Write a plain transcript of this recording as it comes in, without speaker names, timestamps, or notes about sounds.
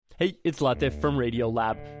Hey, it's Latif from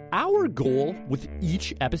Radiolab. Our goal with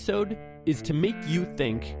each episode is to make you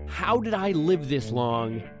think, how did I live this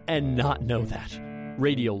long and not know that?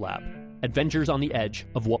 Radiolab, adventures on the edge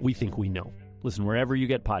of what we think we know. Listen wherever you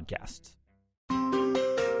get podcasts.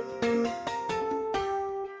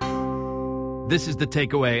 This is The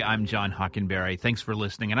Takeaway. I'm John Hockenberry. Thanks for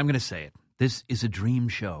listening, and I'm going to say it. This is a dream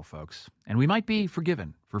show, folks, and we might be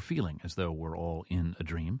forgiven for feeling as though we're all in a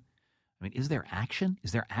dream. I mean, is there action?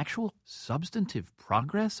 Is there actual substantive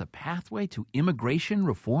progress, a pathway to immigration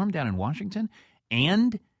reform down in Washington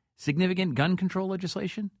and significant gun control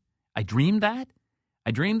legislation? I dreamed that.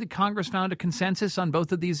 I dreamed that Congress found a consensus on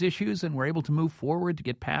both of these issues and were able to move forward to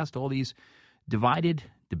get past all these divided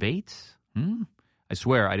debates. I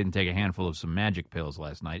swear I didn't take a handful of some magic pills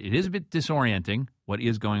last night. It is a bit disorienting what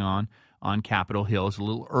is going on Capitol Hill. It's a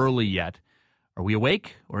little early yet. Are we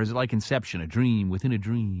awake, or is it like Inception, a dream within a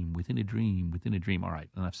dream, within a dream, within a dream? All right,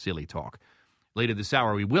 enough silly talk. Later this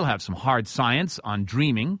hour, we will have some hard science on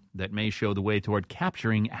dreaming that may show the way toward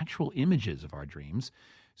capturing actual images of our dreams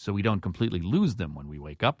so we don't completely lose them when we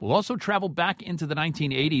wake up. We'll also travel back into the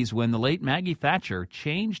 1980s when the late Maggie Thatcher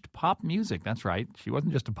changed pop music. That's right. She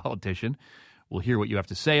wasn't just a politician. We'll hear what you have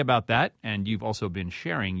to say about that, and you've also been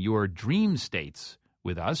sharing your dream states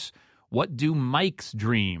with us. What do Mike's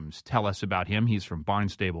dreams tell us about him? He's from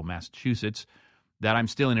Barnstable, Massachusetts. That I'm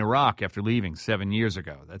still in Iraq after leaving 7 years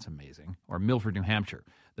ago. That's amazing. Or Milford, New Hampshire.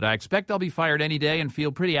 That I expect I'll be fired any day and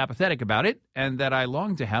feel pretty apathetic about it, and that I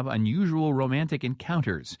long to have unusual romantic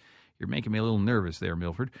encounters. You're making me a little nervous there,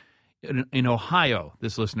 Milford. In Ohio,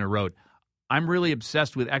 this listener wrote, I'm really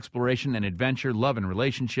obsessed with exploration and adventure, love and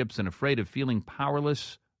relationships, and afraid of feeling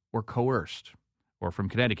powerless or coerced. Or from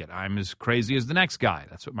Connecticut, I'm as crazy as the next guy.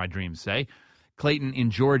 That's what my dreams say. Clayton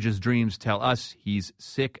in Georgia's dreams tell us he's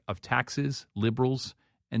sick of taxes, liberals,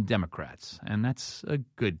 and Democrats. And that's a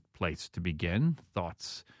good place to begin.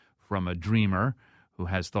 Thoughts from a dreamer who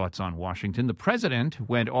has thoughts on Washington. The president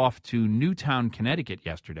went off to Newtown, Connecticut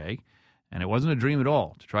yesterday, and it wasn't a dream at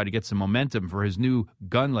all, to try to get some momentum for his new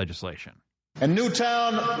gun legislation. And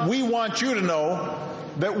Newtown, we want you to know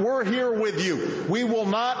that we're here with you. We will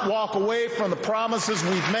not walk away from the promises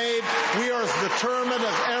we've made. We are as determined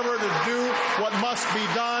as ever to do what must be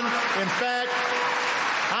done. In fact,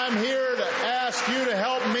 I'm here to ask you to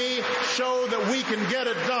help me show that we can get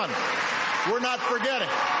it done. We're not forgetting.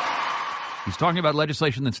 He's talking about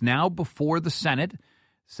legislation that's now before the Senate.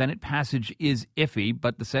 Senate passage is iffy,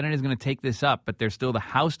 but the Senate is going to take this up, but there's still the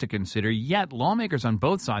House to consider. Yet lawmakers on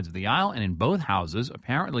both sides of the aisle and in both houses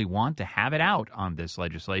apparently want to have it out on this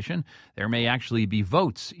legislation. There may actually be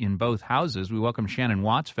votes in both houses. We welcome Shannon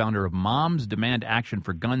Watts, founder of Moms Demand Action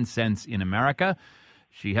for Gun Sense in America.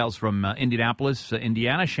 She hails from Indianapolis,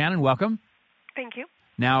 Indiana. Shannon, welcome. Thank you.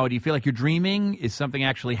 Now, do you feel like you're dreaming? Is something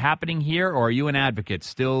actually happening here, or are you an advocate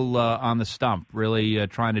still on the stump, really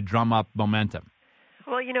trying to drum up momentum?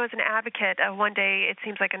 Well, as an advocate, one day it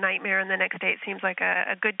seems like a nightmare, and the next day it seems like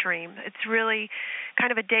a good dream. It's really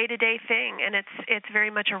kind of a day-to-day thing, and it's very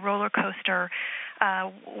much a roller coaster.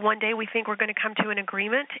 One day we think we're going to come to an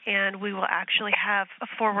agreement, and we will actually have a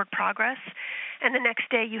forward progress. And the next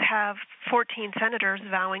day you have 14 senators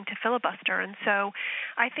vowing to filibuster. And so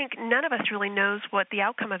I think none of us really knows what the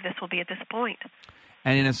outcome of this will be at this point.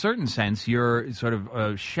 And in a certain sense, you're sort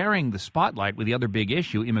of sharing the spotlight with the other big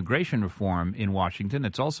issue, immigration reform in Washington.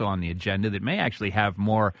 It's also on the agenda that may actually have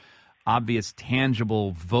more obvious,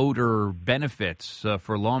 tangible voter benefits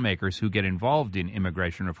for lawmakers who get involved in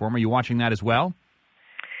immigration reform. Are you watching that as well?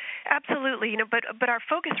 Absolutely, but our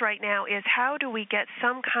focus right now is how do we get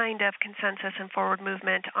some kind of consensus and forward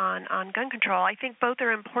movement on gun control. I think both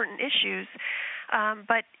are important issues,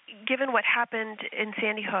 but given what happened in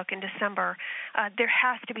Sandy Hook in December, there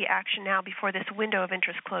has to be action now before this window of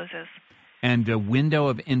interest closes. And a window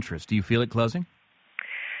of interest, do you feel it closing?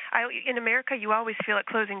 In America, you always feel it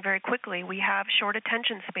closing very quickly. We have short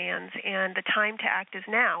attention spans, and the time to act is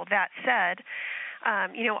now. That said,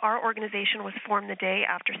 our organization was formed the day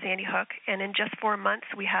after Sandy Hook, and in just 4 months,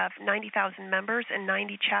 we have 90,000 members and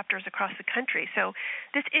 90 chapters across the country. So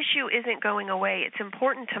this issue isn't going away. It's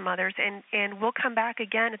important to mothers, and we'll come back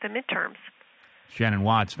again at the midterms. Shannon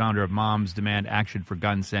Watts, founder of Moms Demand Action for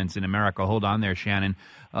Gun Sense in America. Hold on there, Shannon.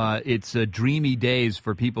 It's dreamy days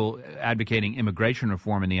for people advocating immigration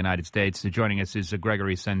reform in the United States. Joining us is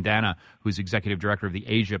Gregory Sandana, who's executive director of the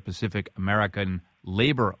Asia Pacific American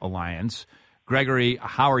Labor Alliance. Gregory,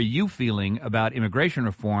 how are you feeling about immigration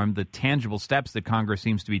reform, the tangible steps that Congress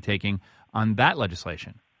seems to be taking on that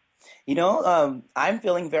legislation? I'm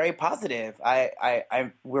feeling very positive.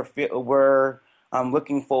 We're I'm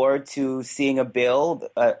looking forward to seeing a bill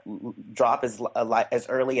drop as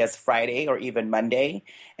early as Friday or even Monday.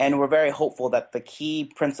 And we're very hopeful that the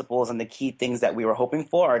key principles and the key things that we were hoping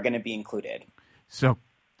for are going to be included.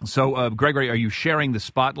 So, Gregory, are you sharing the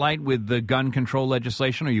spotlight with the gun control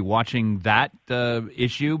legislation? Are you watching that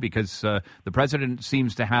issue? Because the president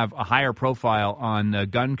seems to have a higher profile on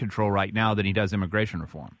gun control right now than he does immigration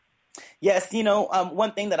reform. Yes,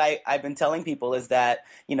 one thing that I've been telling people is that,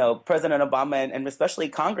 President Obama and especially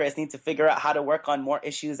Congress need to figure out how to work on more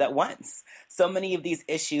issues at once. So many of these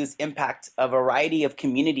issues impact a variety of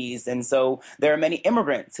communities. And so there are many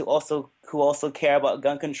immigrants who also care about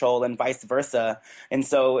gun control and vice versa. And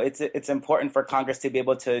so it's important for Congress to be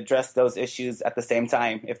able to address those issues at the same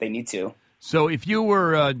time if they need to. So if you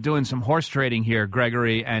were doing some horse trading here,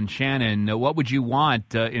 Gregory and Shannon, what would you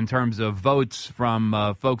want in terms of votes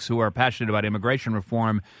from folks who are passionate about immigration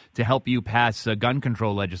reform to help you pass gun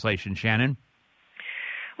control legislation, Shannon?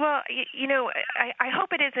 Well, I hope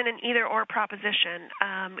it isn't an either-or proposition.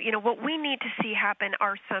 What we need to see happen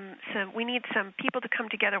are we need some people to come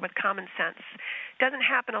together with common sense. Doesn't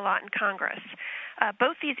happen a lot in Congress.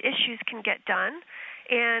 Both these issues can get done.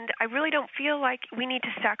 And I really don't feel like we need to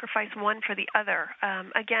sacrifice one for the other.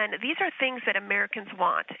 Again, these are things that Americans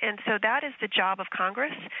want. And so that is the job of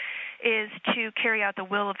Congress, is to carry out the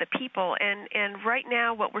will of the people. And right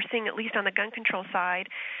now what we're seeing, at least on the gun control side,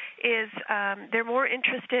 is they're more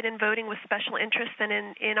interested in voting with special interest than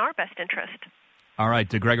in our best interest. All right.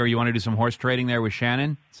 Gregory, you want to do some horse trading there with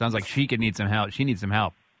Shannon? Sounds like she could need some help. She needs some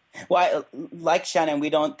help. Well, like Shannon, we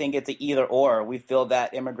don't think it's an either or. We feel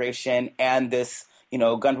that immigration and this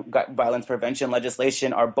gun violence prevention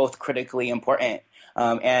legislation are both critically important,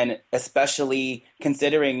 and especially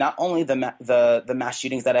considering not only the mass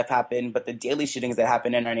shootings that have happened, but the daily shootings that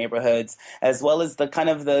happen in our neighborhoods, as well as the kind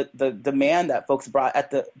of the demand that folks brought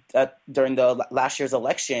during the last year's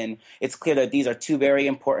election. It's clear that these are two very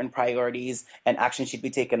important priorities, and action should be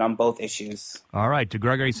taken on both issues. All right.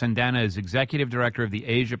 Gregory Sandana is Executive Director of the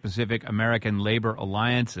Asia Pacific American Labor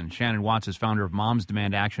Alliance, and Shannon Watts is founder of Moms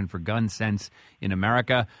Demand Action for Gun Sense in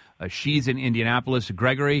America. She's in Indianapolis.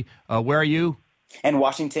 Gregory, where are you? In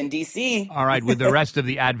Washington, D.C. All right, with the rest of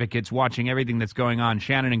the advocates watching everything that's going on.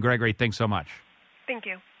 Shannon and Gregory, thanks so much. Thank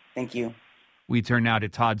you. Thank you. We turn now to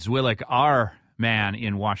Todd Zwillich, our man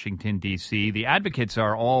in Washington, D.C. The advocates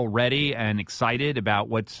are all ready and excited about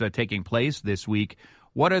what's taking place this week.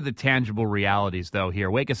 What are the tangible realities, though,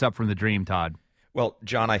 here? Wake us up from the dream, Todd. Well,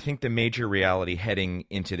 John, I think the major reality heading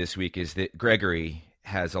into this week is that Gregory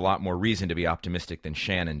has a lot more reason to be optimistic than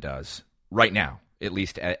Shannon does right now, at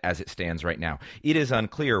least as it stands right now. It is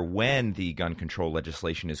unclear when the gun control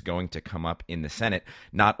legislation is going to come up in the Senate.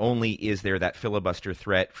 Not only is there that filibuster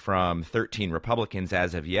threat from 13 Republicans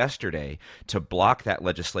as of yesterday to block that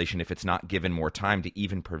legislation if it's not given more time to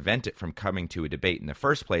even prevent it from coming to a debate in the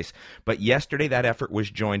first place, but yesterday that effort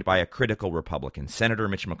was joined by a critical Republican, Senator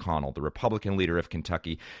Mitch McConnell, the Republican leader of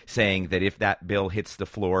Kentucky, saying that if that bill hits the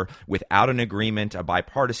floor without an agreement, a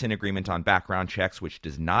bipartisan agreement on background checks, which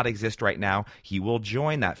does not exist right now, he will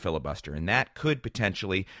join that filibuster, and that could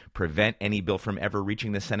potentially prevent any bill from ever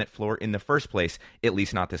reaching the Senate floor in the first place, at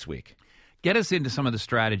least not this week. Get us into some of the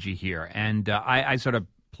strategy here, and I sort of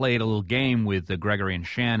played a little game with Gregory and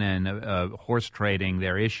Shannon, horse trading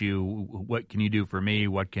their issue. What can you do for me?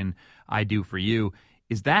 What can I do for you?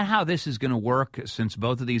 Is that how this is going to work, since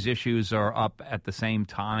both of these issues are up at the same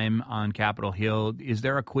time on Capitol Hill? Is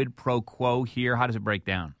there a quid pro quo here? How does it break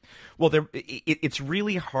down? Well, it's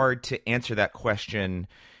really hard to answer that question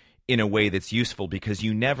in a way that's useful, because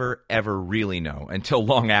you never, ever really know until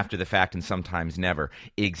long after the fact, and sometimes never,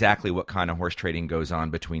 exactly what kind of horse trading goes on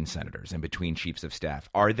between senators and between chiefs of staff.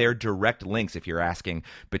 Are there direct links, if you're asking,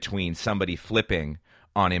 between somebody flipping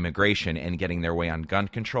on immigration and getting their way on gun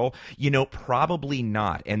control? Probably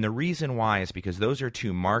not. And the reason why is because those are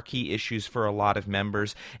two marquee issues for a lot of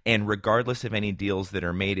members, and regardless of any deals that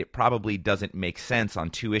are made, it probably doesn't make sense on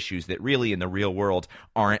two issues that really in the real world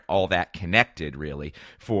aren't all that connected, really,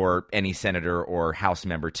 for any senator or House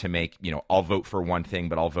member to make, I'll vote for one thing,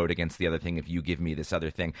 but I'll vote against the other thing if you give me this other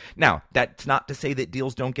thing. Now, that's not to say that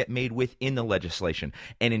deals don't get made within the legislation.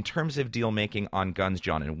 And in terms of deal making on guns,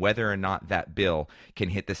 John, and whether or not that bill can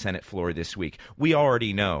hit the Senate floor this week, we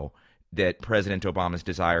already know that President Obama's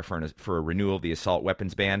desire for a renewal of the assault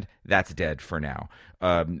weapons ban, that's dead for now.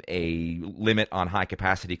 A limit on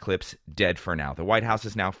high-capacity clips, dead for now. The White House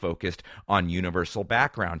is now focused on universal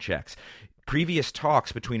background checks. Previous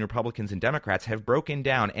talks between Republicans and Democrats have broken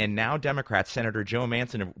down, and now Democrats, Senator Joe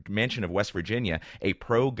Manchin of West Virginia, a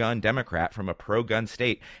pro-gun Democrat from a pro-gun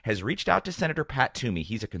state, has reached out to Senator Pat Toomey.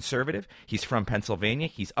 He's a conservative. He's from Pennsylvania.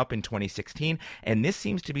 He's up in 2016, and this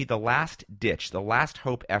seems to be the last ditch, the last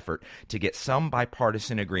hope effort to get some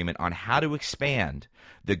bipartisan agreement on how to expand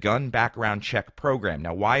the gun background check program.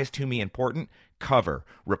 Now, why is Toomey important? Cover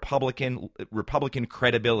Republican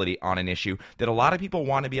credibility on an issue that a lot of people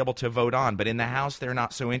want to be able to vote on, but in the House they're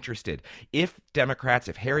not so interested. If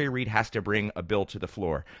Harry Reid has to bring a bill to the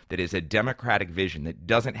floor that is a Democratic vision that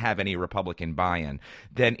doesn't have any Republican buy-in,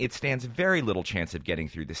 then it stands very little chance of getting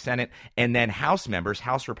through the Senate. And then House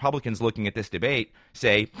Republicans looking at this debate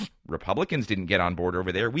say, Republicans didn't get on board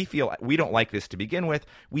over there. We don't like this to begin with.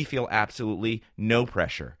 We feel absolutely no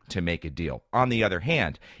pressure to make a deal. On the other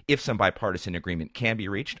hand, if some bipartisan agreement can be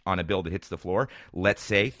reached on a bill that hits the floor, let's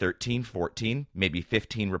say 13, 14, maybe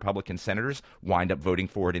 15 Republican senators wind up voting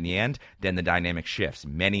for it in the end, then the dynamic shifts.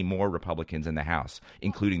 Many more Republicans in the House,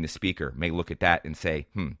 including the Speaker, may look at that and say,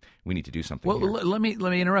 we need to do something here. Let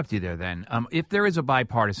me interrupt you there then. If there is a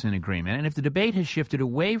bipartisan agreement, and if the debate has shifted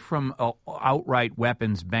away from outright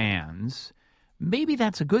weapons bans, maybe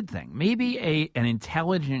that's a good thing. Maybe an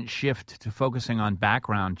intelligent shift to focusing on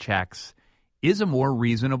background checks is a more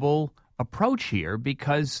reasonable approach here,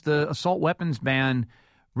 because the assault weapons ban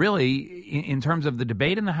really, in terms of the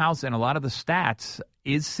debate in the House and a lot of the stats,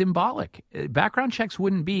 is symbolic. Background checks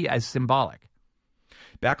wouldn't be as symbolic.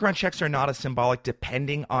 Background checks are not as symbolic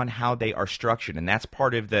depending on how they are structured, and that's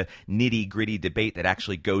part of the nitty-gritty debate that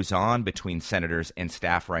actually goes on between senators and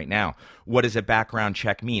staff right now. What does a background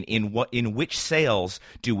check mean? In which sales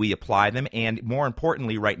do we apply them? And more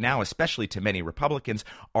importantly right now, especially to many Republicans,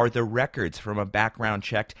 are the records from a background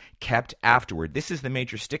check kept afterward? This is the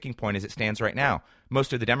major sticking point as it stands right now.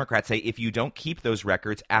 Most of the Democrats say if you don't keep those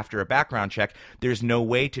records after a background check, there's no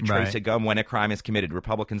way to trace a gun when a crime is committed.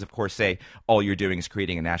 Republicans, of course, say all you're doing is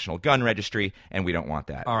creating a national gun registry, and we don't want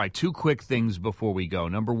that. All right, two quick things before we go.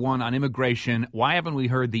 Number one, on immigration, why haven't we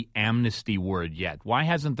heard the amnesty word yet? Why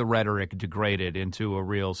hasn't the rhetoric degraded into a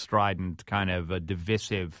real strident kind of a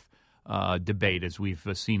divisive debate as we've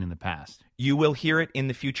seen in the past? You will hear it in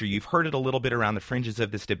the future. You've heard it a little bit around the fringes of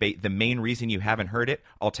this debate. The main reason you haven't heard it,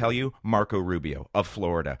 I'll tell you, Marco Rubio of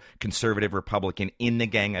Florida, conservative Republican in the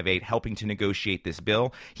Gang of Eight, helping to negotiate this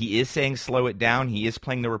bill. He is saying slow it down. He is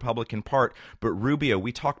playing the Republican part. But Rubio,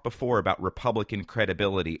 we talked before about Republican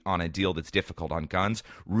credibility on a deal that's difficult on guns.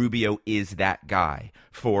 Rubio is that guy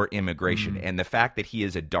for immigration. And the fact that he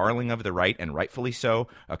is a darling of the right, and rightfully so,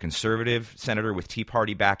 a conservative senator with Tea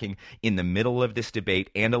Party backing in the middle of this debate,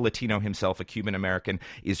 and a Latino himself, a Cuban American,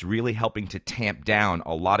 is really helping to tamp down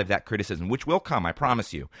a lot of that criticism, which will come, I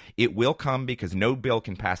promise you. It will come, because no bill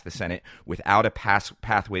can pass the Senate without a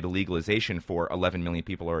pathway to legalization for 11 million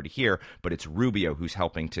people already here, but it's Rubio who's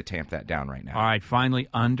helping to tamp that down right now. All right, finally,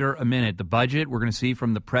 under a minute. The budget we're going to see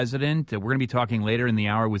from the president. We're going to be talking later in the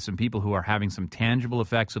hour with some people who are having some tangible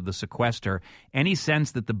effects of the sequester. Any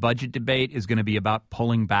sense that the budget debate is going to be about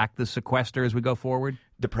pulling back the sequester as we go forward?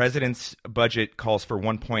 The president's budget calls for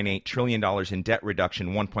 $1.8 trillion in debt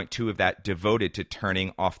reduction, 1.2 of that devoted to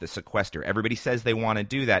turning off the sequester. Everybody says they want to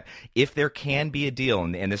do that. If there can be a deal,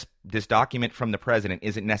 and this document from the president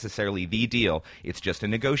isn't necessarily the deal, it's just a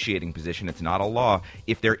negotiating position, it's not a law.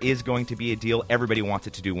 If there is going to be a deal, everybody wants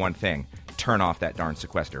it to do one thing: turn off that darn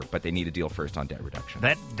sequester. But they need a deal first on debt reduction.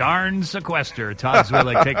 That darn sequester. Todd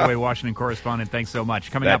Zwillig, Takeaway Washington correspondent, thanks so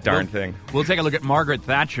much. Coming up, we'll take a look at Margaret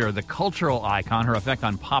Thatcher, the cultural icon, her effect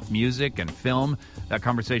on pop music and film. That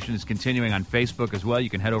conversation is continuing on Facebook as well. You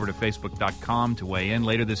can head over to facebook.com to weigh in.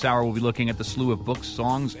 Later this hour, we'll be looking at the slew of books,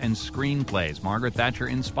 songs, and screenplays Margaret Thatcher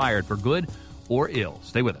inspired for good or ill.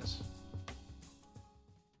 Stay with us.